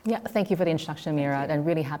Yeah, thank you for the introduction, Mira. I'm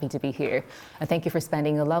really happy to be here. And thank you for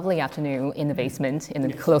spending a lovely afternoon in the basement, in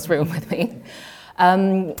the closed room with me.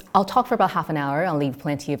 I'll talk for about half an hour. I'll leave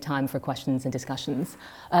plenty of time for questions and discussions.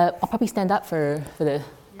 I'll probably stand up for the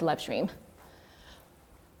live stream.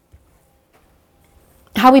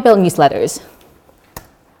 How we build newsletters.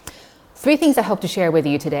 3 things I hope to share with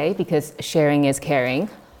you today, because sharing is caring.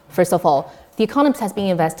 First of all, The Economist has been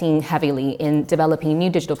investing heavily in developing new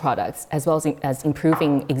digital products as well as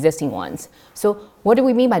improving existing ones. So what do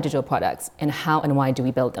we mean by digital products, and how and why do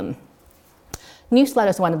we build them?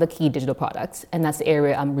 Newsletters are one of the key digital products, and that's the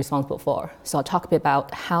area I'm responsible for. So I'll talk a bit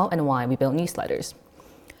about how and why we build newsletters.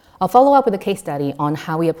 I'll follow up with a case study on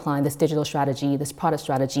how we apply this digital strategy, this product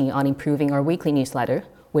strategy, on improving our weekly newsletter,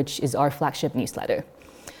 which is our flagship newsletter.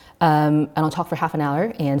 And I'll talk for half an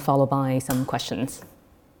hour and followed by some questions.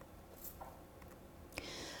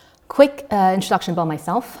 Quick introduction about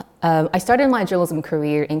myself. I started my journalism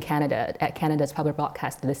career in Canada at Canada's public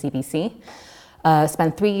broadcaster, the CBC.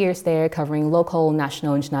 Spent 3 years there covering local,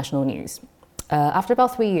 national, international news. After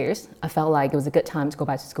about 3 years, I felt like it was a good time to go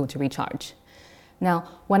back to school to recharge. Now,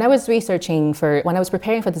 when I was preparing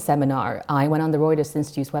for the seminar, I went on the Reuters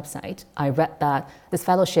Institute's website. I read that this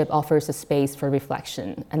fellowship offers a space for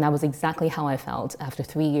reflection, and that was exactly how I felt after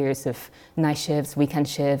 3 years of night shifts, weekend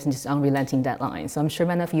shifts, and just unrelenting deadlines. So I'm sure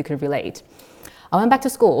many of you could relate. I went back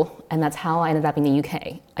to school, and that's how I ended up in the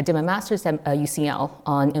UK. I did my master's at UCL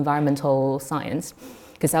on environmental science,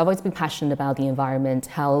 because I've always been passionate about the environment,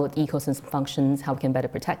 how the ecosystem functions, how we can better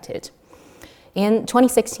protect it. In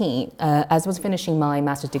 2016, as I was finishing my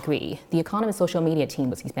master's degree, the Economist social media team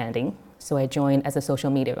was expanding, so I joined as a social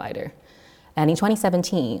media writer. And in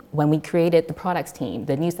 2017, when we created the products team,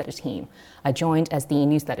 the newsletters team, I joined as the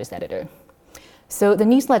newsletters editor. So the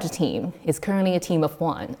newsletter team is currently a team of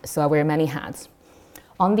 1, so I wear many hats.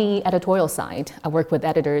 On the editorial side, I work with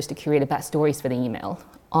editors to curate the best stories for the email.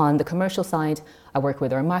 On the commercial side, I work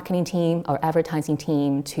with our marketing team, our advertising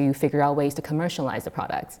team to figure out ways to commercialize the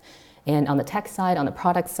products. And on the tech side, on the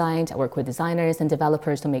product side, I work with designers and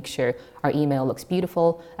developers to make sure our email looks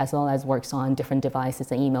beautiful, as well as works on different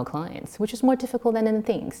devices and email clients, which is more difficult than it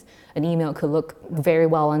thinks. An email could look very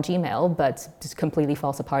well on Gmail, but just completely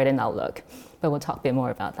falls apart in Outlook. But we'll talk a bit more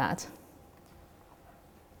about that.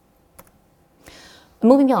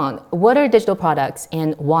 Moving on, what are digital products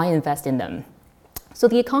and why invest in them? So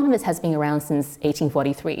The Economist has been around since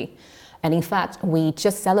 1843. And in fact, we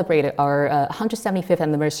just celebrated our 175th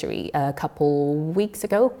anniversary a couple weeks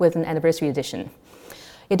ago with an anniversary edition.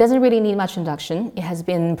 It doesn't really need much introduction. It has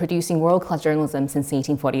been producing world-class journalism since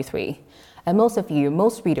 1843. And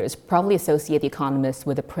most readers probably associate The Economist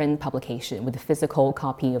with a print publication, with a physical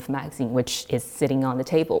copy of a magazine, which is sitting on the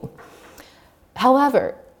table.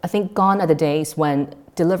 However, I think gone are the days when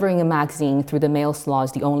delivering a magazine through the mail slot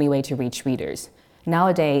is the only way to reach readers.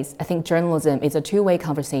 Nowadays, I think journalism is a two-way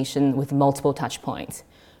conversation with multiple touch points.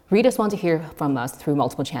 Readers want to hear from us through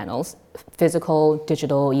multiple channels, physical,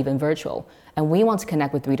 digital, even virtual. And we want to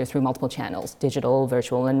connect with readers through multiple channels, digital,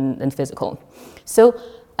 virtual, and physical. So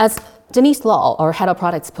as Denise Law, our head of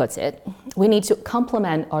products, puts it, we need to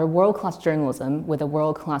complement our world-class journalism with a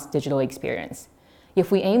world-class digital experience.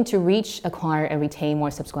 If we aim to reach, acquire, and retain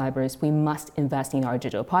more subscribers, we must invest in our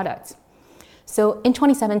digital products. So in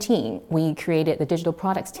 2017, we created the digital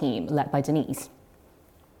products team led by Denise.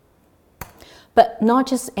 But not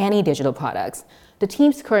just any digital products. The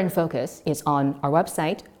team's current focus is on our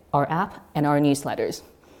website, our app, and our newsletters.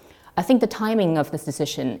 I think the timing of this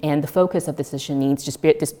decision and the focus of this decision needs just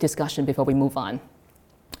this discussion before we move on.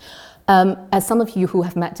 As some of you who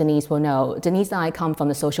have met Denise will know, Denise and I come from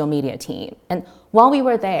the social media team. And while we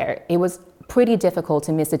were there, it was pretty difficult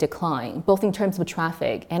to miss a decline, both in terms of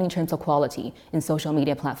traffic and in terms of quality in social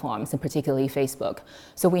media platforms, and particularly Facebook.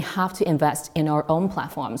 So we have to invest in our own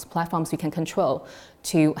platforms we can control,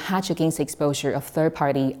 to hatch against the exposure of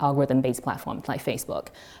third-party algorithm-based platforms like Facebook.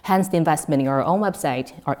 Hence the investment in our own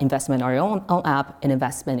website, our investment in our own app, and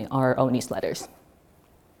investment in our own newsletters.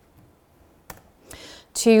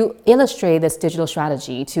 To illustrate this digital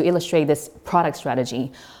strategy, to illustrate this product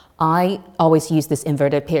strategy, I always use this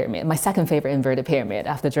inverted pyramid, my second favorite inverted pyramid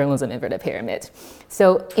after journalism inverted pyramid.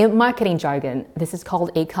 So in marketing jargon, this is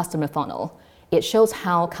called a customer funnel. It shows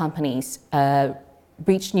how companies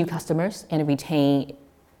reach new customers and retain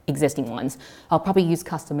existing ones. I'll probably use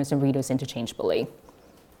customers and readers interchangeably.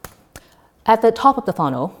 At the top of the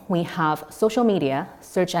funnel, we have social media,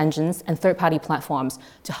 search engines, and third-party platforms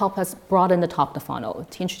to help us broaden the top of the funnel,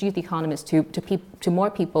 to introduce The Economist to more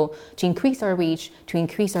people, to increase our reach, to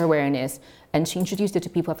increase our awareness, and to introduce it to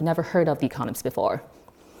people who have never heard of The Economist before.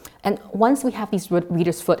 And once we have these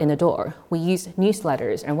readers' foot in the door, we use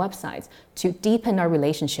newsletters and websites to deepen our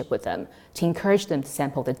relationship with them, to encourage them to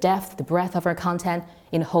sample the depth, the breadth of our content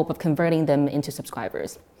in hope of converting them into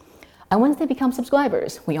subscribers. And once they become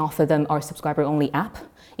subscribers, we offer them our subscriber-only app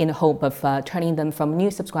in the hope of turning them from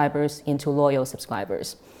new subscribers into loyal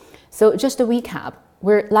subscribers. So just to recap,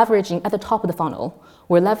 we're leveraging at the top of the funnel,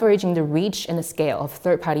 we're leveraging the reach and the scale of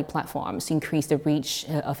third-party platforms to increase the reach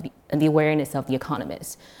and the awareness of The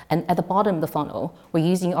Economist. And at the bottom of the funnel, we're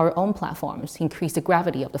using our own platforms to increase the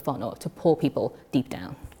gravity of the funnel to pull people deep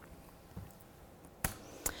down.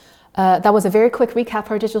 That was a very quick recap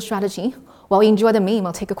of our digital strategy. While you enjoy the meme,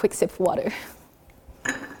 I'll take a quick sip of water.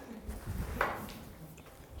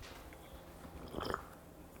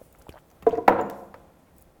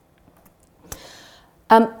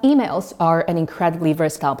 Emails are an incredibly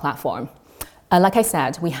versatile platform. Like I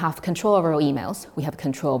said, we have control over our emails. We have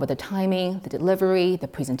control over the timing, the delivery, the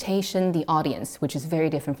presentation, the audience, which is very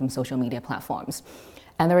different from social media platforms.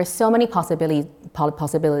 And there are so many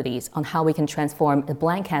possibilities on how we can transform a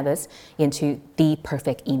blank canvas into the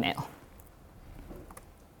perfect email.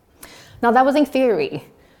 Now, that was in theory.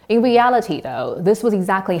 In reality, though, this was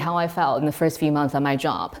exactly how I felt in the first few months of my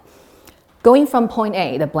job. Going from point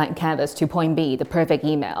A, the blank canvas, to point B, the perfect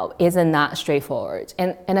email, isn't that straightforward.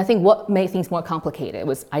 And I think what made things more complicated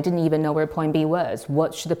was I didn't even know where point B was.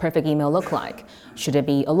 What should the perfect email look like? Should it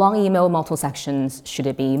be a long email with multiple sections? Should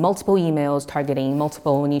it be multiple emails targeting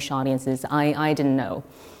multiple niche audiences? I didn't know.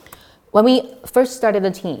 When we first started the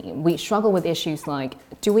team, we struggled with issues like,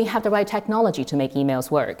 do we have the right technology to make emails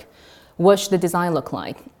work? What should the design look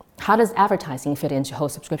like? How does advertising fit into a whole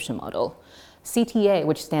subscription model? CTA,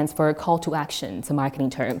 which stands for Call to Action, it's a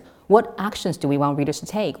marketing term. What actions do we want readers to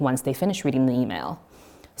take once they finish reading the email?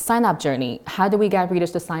 Sign-up journey, how do we get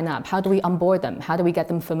readers to sign up? How do we onboard them? How do we get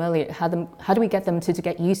them familiar? How do we get them to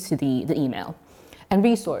get used to the email? And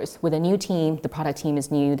resource, with a new team, the product team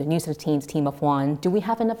is new, the newsletter team's a team of one, do we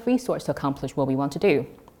have enough resource to accomplish what we want to do?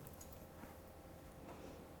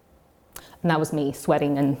 And that was me,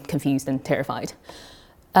 sweating and confused and terrified.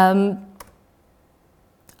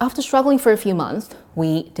 After struggling for a few months,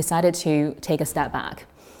 we decided to take a step back.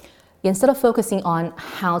 Instead of focusing on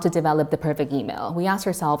how to develop the perfect email, we asked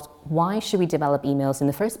ourselves, why should we develop emails in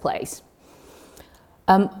the first place?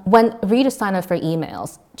 When readers sign up for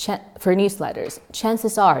emails, for newsletters,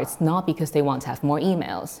 chances are it's not because they want to have more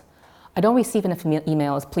emails. I don't receive enough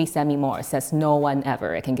emails, please send me more, says no one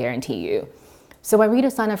ever, I can guarantee you. So when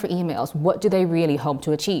readers sign up for emails, what do they really hope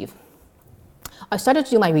to achieve? I started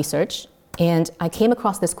to do my research, and I came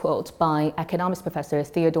across this quote by economics professor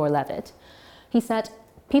Theodore Levitt. He said,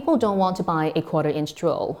 people don't want to buy a quarter-inch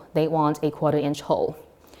drill, they want a quarter-inch hole.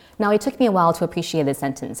 Now, it took me a while to appreciate this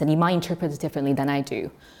sentence, and you might interpret it differently than I do.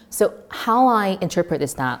 So how I interpret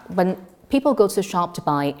is that when people go to the shop to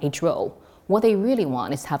buy a drill, what they really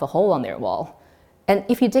want is to have a hole on their wall. And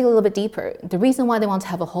if you dig a little bit deeper, the reason why they want to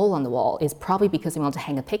have a hole on the wall is probably because they want to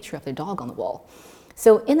hang a picture of their dog on the wall.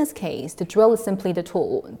 So in this case, the drill is simply the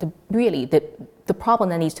tool. The problem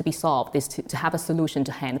that needs to be solved is to have a solution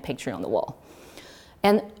to hang the picture on the wall.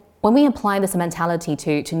 And when we apply this mentality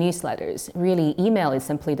to newsletters, really email is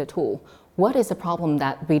simply the tool. What is the problem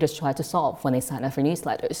that readers try to solve when they sign up for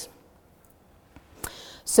newsletters?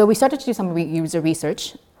 So we started to do some user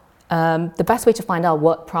research. The best way to find out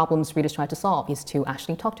what problems readers try to solve is to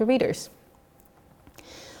actually talk to readers.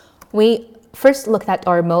 We first looked at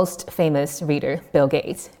our most famous reader, Bill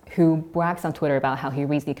Gates, who brags on Twitter about how he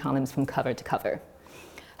reads The Economist from cover to cover.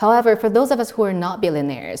 However, for those of us who are not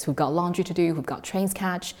billionaires, who've got laundry to do, who've got trains to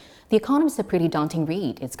catch, The Economist is a pretty daunting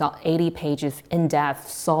read. It's got 80 pages in-depth,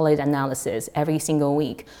 solid analysis every single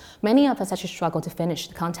week. Many of us actually struggle to finish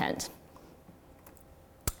the content.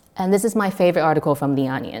 And this is my favorite article from The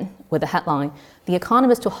Onion, with the headline, The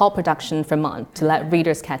Economist to halt production for a month to let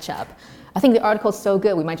readers catch up. I think the article is so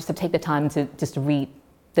good, we might just have to take the time to just read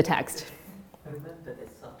the text. I remember this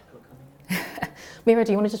article coming in. Mira,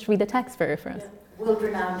 do you want to just read the text for us? Yeah.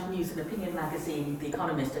 World-renowned news and opinion magazine, The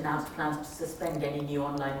Economist, announced plans to suspend any new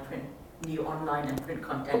online and print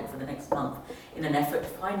content for the next month in an effort to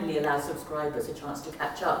finally allow subscribers a chance to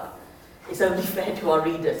catch up. It's only fair to our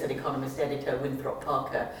readers, said Economist editor Winthrop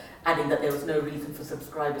Parker, adding that there was no reason for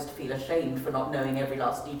subscribers to feel ashamed for not knowing every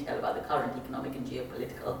last detail about the current economic and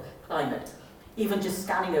geopolitical climate. Even just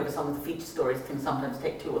scanning over some of the feature stories can sometimes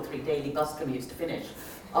take 2 or 3 daily bus commutes to finish.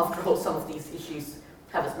 After all, some of these issues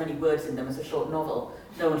have as many words in them as a short novel.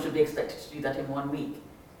 No one should be expected to do that in 1 week.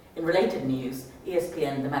 In related news,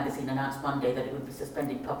 ESPN, the magazine, announced Monday that it would be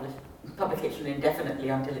suspending publication indefinitely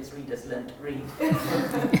until its readers learn to read.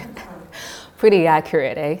 Pretty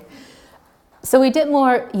accurate, eh? So we did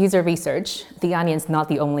more user research. The Onion's not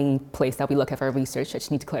the only place that we look at for research. I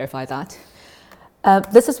just need to clarify that.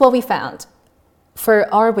 This is what we found.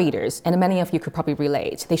 For our readers, and many of you could probably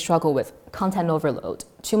relate, they struggle with content overload,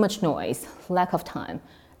 too much noise, lack of time.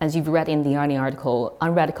 As you've read in the Onion article,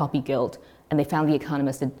 unread copy guilt, and they found The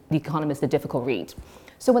Economist a difficult read.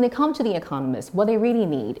 So when they come to The Economist, what they really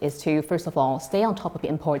need is to, first of all, stay on top of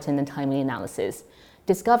important and timely analysis,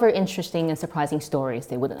 discover interesting and surprising stories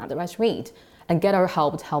they wouldn't otherwise read, and get our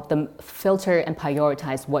help to help them filter and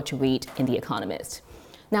prioritize what to read in The Economist.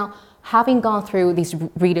 Now, having gone through these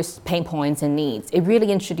readers' pain points and needs, it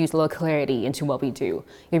really introduced a little clarity into what we do.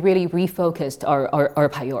 It really refocused our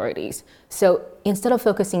priorities. So instead of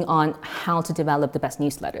focusing on how to develop the best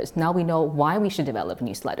newsletters, now we know why we should develop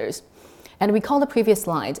newsletters. And recall the previous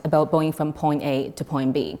slide about going from point A to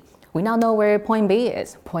point B. We now know where point B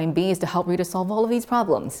is. Point B is to help readers solve all of these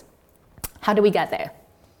problems. How do we get there?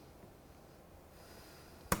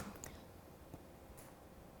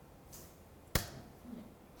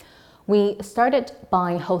 We started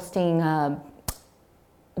by hosting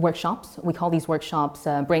workshops. We call these workshops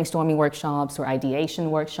brainstorming workshops or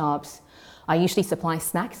ideation workshops. I usually supply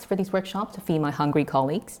snacks for these workshops to feed my hungry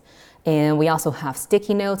colleagues. And we also have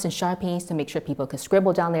sticky notes and Sharpies to make sure people can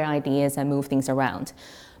scribble down their ideas and move things around.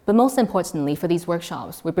 But most importantly, for these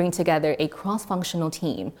workshops, we bring together a cross-functional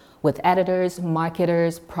team with editors,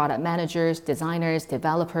 marketers, product managers, designers,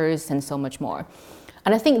 developers, and so much more.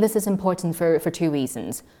 And I think this is important for two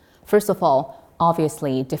reasons. First of all,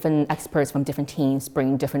 obviously, different experts from different teams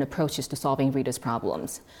bring different approaches to solving readers'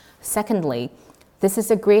 problems. Secondly, this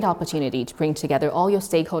is a great opportunity to bring together all your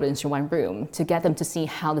stakeholders in one room to get them to see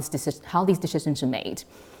how these decisions are made.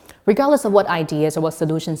 Regardless of what ideas or what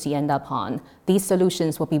solutions you end up on, these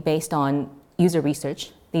solutions will be based on user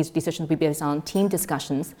research. These decisions will be based on team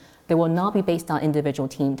discussions. They will not be based on individual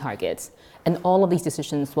team targets. And all of these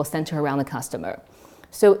decisions will center around the customer.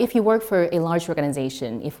 So if you work for a large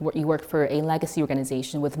organization, if you work for a legacy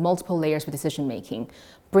organization with multiple layers of decision making,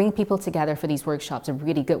 bring people together for these workshops is a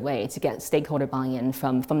really good way to get stakeholder buy-in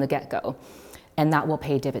from the get-go. And that will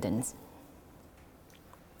pay dividends.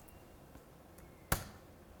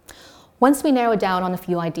 Once we narrow down on a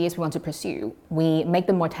few ideas we want to pursue, we make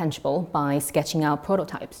them more tangible by sketching out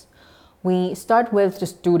prototypes. We start with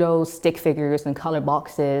just doodles, stick figures, and color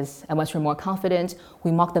boxes, and once we're more confident,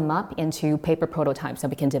 we mock them up into paper prototypes that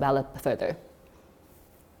we can develop further.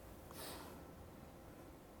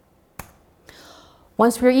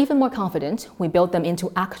 Once we're even more confident, we build them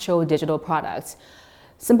into actual digital products,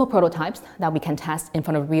 simple prototypes that we can test in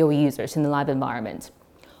front of real users in the live environment.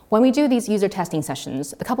 When we do these user testing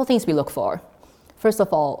sessions, a couple things we look for. First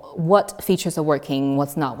of all, what features are working,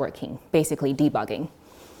 what's not working, basically debugging.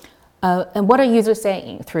 And what are users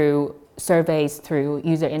saying through surveys, through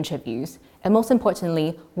user interviews? And most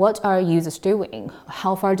importantly, what are users doing?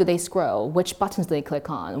 How far do they scroll? Which buttons do they click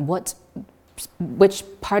on? Which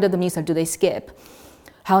part of the newsletter do they skip?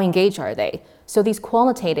 How engaged are they? So these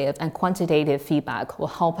qualitative and quantitative feedback will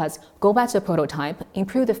help us go back to the prototype,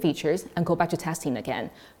 improve the features, and go back to testing again,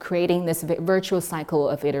 creating this virtuous cycle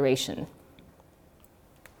of iteration.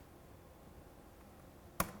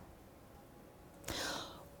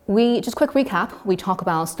 Just quick recap, we talk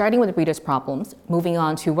about starting with the reader's problems, moving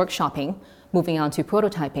on to workshopping, moving on to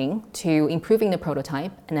prototyping, to improving the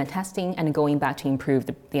prototype, and then testing and going back to improve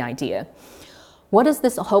the idea. What does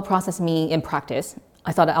this whole process mean in practice?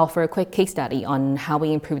 I thought I'd offer a quick case study on how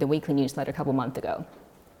we improved the weekly newsletter a couple months ago.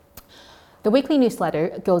 The weekly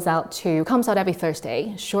newsletter comes out every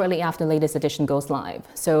Thursday, shortly after the latest edition goes live.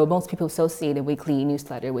 So most people associate the weekly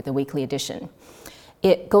newsletter with the weekly edition.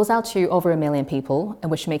 It goes out to over 1 million people,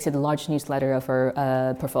 which makes it the largest newsletter of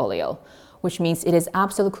our portfolio, which means it is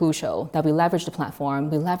absolutely crucial that we leverage the platform,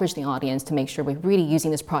 we leverage the audience to make sure we're really using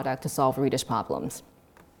this product to solve readers' problems.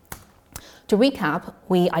 To recap,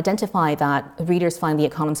 we identify that readers find The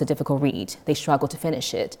Economist a difficult read. They struggle to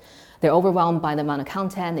finish it. They're overwhelmed by the amount of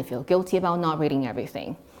content. They feel guilty about not reading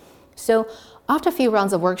everything. So after a few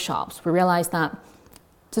rounds of workshops, we realized that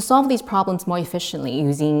to solve these problems more efficiently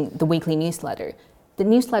using the weekly newsletter, the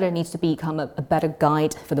newsletter needs to become a better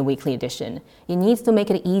guide for the weekly edition. It needs to make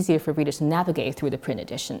it easier for readers to navigate through the print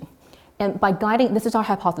edition. And by guiding, this is our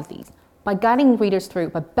hypothesis, by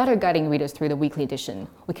better guiding readers through the weekly edition,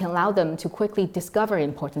 we can allow them to quickly discover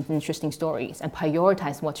important and interesting stories and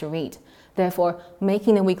prioritize what to read, therefore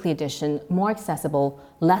making the weekly edition more accessible,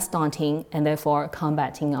 less daunting, and therefore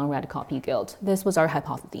combating unread copy guilt. This was our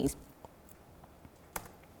hypothesis.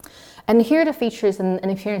 And here are the features and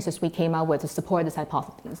appearances we came out with to support this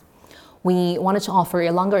hypothesis. we wanted to offer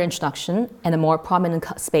a longer introduction and a more prominent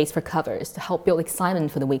space for covers to help build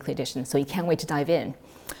excitement for the weekly edition, so you can't wait to dive in.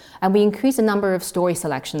 And we increased the number of story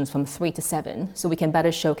selections from 3 to 7, so we can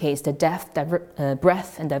better showcase the depth,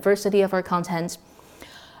 breadth, and diversity of our content.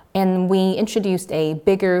 And we introduced a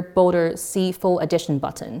bigger, bolder See Full Edition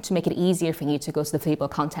button to make it easier for you to go to the table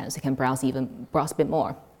of content so you can browse a bit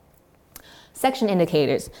more. Section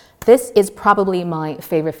indicators. This is probably my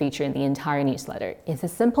favorite feature in the entire newsletter. It's a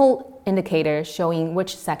simple indicator showing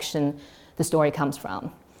which section the story comes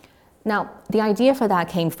from. Now, the idea for that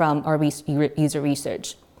came from our user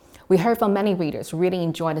research. We heard from many readers who really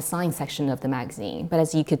enjoy the science section of the magazine, but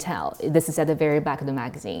as you could tell, this is at the very back of the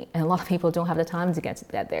magazine, and a lot of people don't have the time to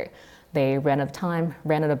get there. They ran out of time,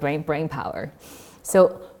 ran out of brain power.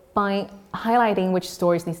 So by highlighting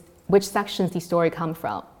which sections the story come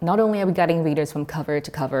from, not only are we getting readers from cover to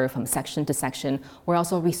cover, from section to section, we're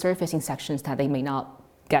also resurfacing sections that they may not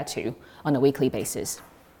get to on a weekly basis.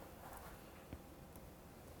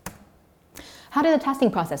 How did the testing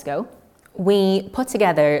process go? We put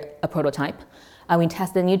together a prototype and we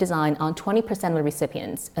tested the new design on 20% of the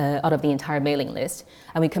recipients out of the entire mailing list,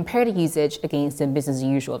 and we compared the usage against the business as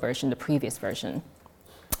usual version, the previous version.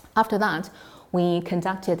 After that, we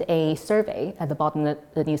conducted a survey at the bottom of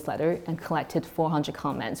the newsletter and collected 400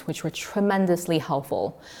 comments, which were tremendously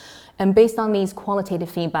helpful. And based on these qualitative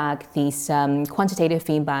feedback, these quantitative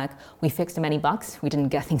feedback, we fixed many bugs. We didn't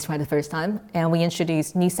get things right the first time, and we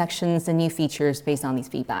introduced new sections and new features based on these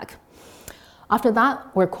feedback. After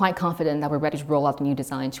that, we're quite confident that we're ready to roll out the new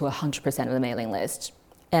design to 100% of the mailing list.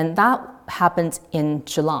 And that happened in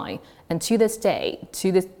July. And to this day,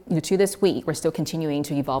 to this week, we're still continuing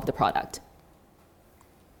to evolve the product.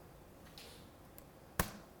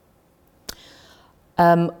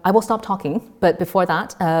 I will stop talking, but before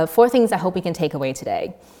that, 4 things I hope we can take away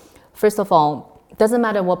today. First of all, it doesn't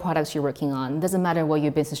matter what products you're working on, it doesn't matter what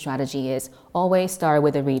your business strategy is, always start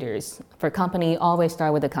with the readers. For a company, always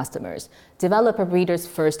start with the customers. Develop a reader's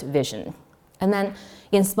first vision, and then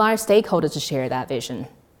inspire stakeholders to share that vision.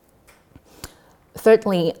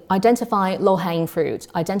 Thirdly, identify low-hanging fruit,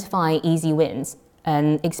 identify easy wins,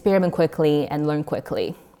 and experiment quickly and learn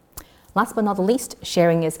quickly. Last but not the least,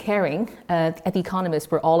 sharing is caring. At The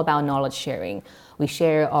Economist, we're all about knowledge sharing. We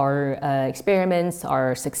share our experiments,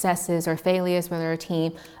 our successes, our failures with our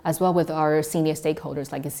team, as well with our senior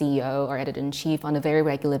stakeholders like the CEO or editor-in-chief on a very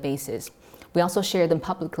regular basis. We also share them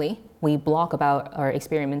publicly. We blog about our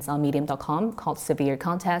experiments on medium.com called Severe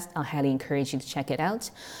Contest. I highly encourage you to check it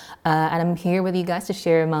out. And I'm here with you guys to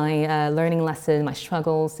share my learning lesson, my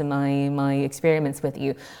struggles, and my experiments with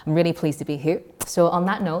you. I'm really pleased to be here. So on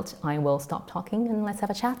that note, I will stop talking and let's have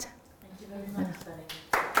a chat. Thank you very much.